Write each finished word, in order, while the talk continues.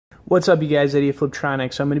What's up, you guys? Eddie of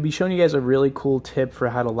Fliptroniks. So I'm going to be showing you guys a really cool tip for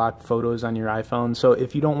how to lock photos on your iPhone. So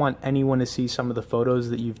if you don't want anyone to see some of the photos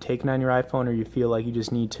that you've taken on your iPhone, or you feel like you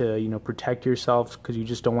just need to, protect yourself because you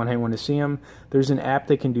just don't want anyone to see them, there's an app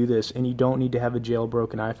that can do this, and you don't need to have a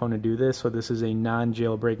jailbroken iPhone to do this. So this is a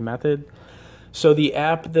non-jailbreak method. So the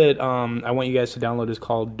app that I want you guys to download is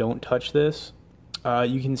called Don't Touch This.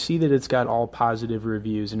 You can see that it's got all positive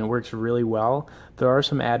reviews, and it works really well. There are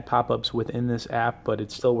some ad pop-ups within this app, but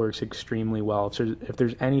it still works extremely well. If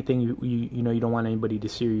there's anything you don't want anybody to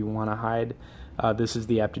see or you want to hide, this is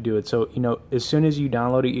the app to do it. So as soon as you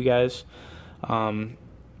download it, you guys,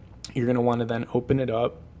 you're going to want to then open it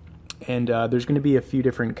up, and there's going to be a few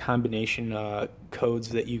different combination codes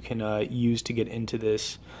that you can use to get into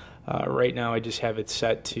this. Right now I just have it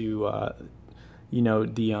set to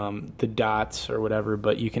the dots or whatever,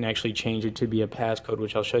 but you can actually change it to be a passcode,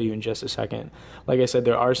 which I'll show you in just a second. Like I said,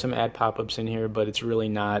 there are some ad pop-ups in here, but it's really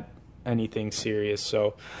not anything serious.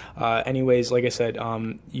 So anyways, like I said,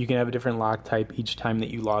 you can have a different lock type each time that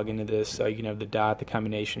you log into this. You can have the dot, the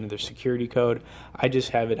combination of the security code. I just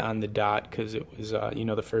have it on the dot because it was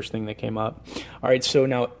the first thing that came up. Alright, so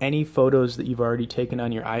now any photos that you've already taken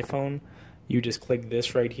on your iPhone, you just click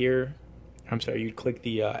this right here. You'd click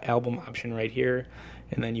the album option right here,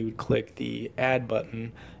 and then you would click the add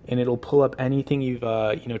button, and it'll pull up anything you've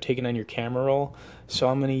taken on your camera roll. So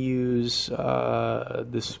I'm going to use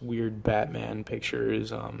this weird Batman picture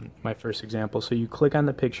is my first example. So you click on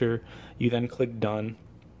the picture, you then click done.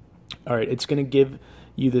 Alright, it's going to give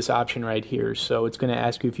you this option right here. So it's going to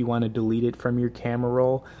ask you if you want to delete it from your camera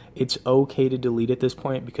roll. It's okay to delete at this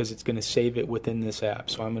point because it's going to save it within this app.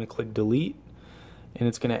 So I'm going to click delete, and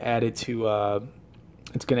it's going to add it to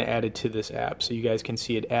this app. So you guys can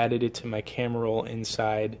see it added it to my camera roll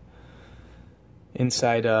inside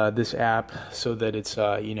this app, so that it's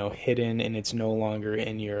hidden and it's no longer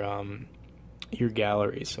in your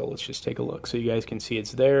gallery. So let's just take a look. So you guys can see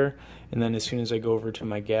it's there, and then as soon as I go over to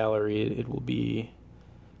my gallery, it will be,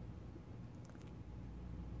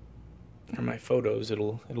 or my photos,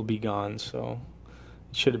 it'll be gone. So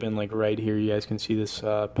it should have been like right here. You guys can see this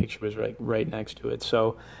picture was right next to it.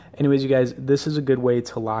 So anyways, you guys, this is a good way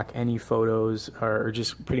to lock any photos, or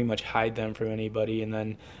just pretty much hide them from anybody. And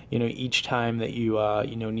then each time that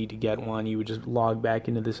you need to get one, you would just log back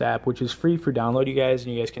into this app, which is free for download, you guys.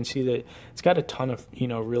 And you guys can see that it's got a ton of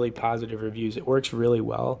really positive reviews. It works really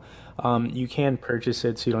well. You can purchase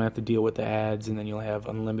it so you don't have to deal with the ads, and then you'll have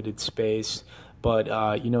unlimited space. But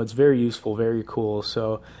it's very useful, very cool.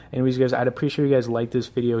 So anyways, guys, I'd appreciate you guys like this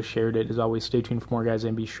video, shared it. As always, stay tuned for more, guys,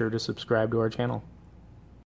 and be sure to subscribe to our channel.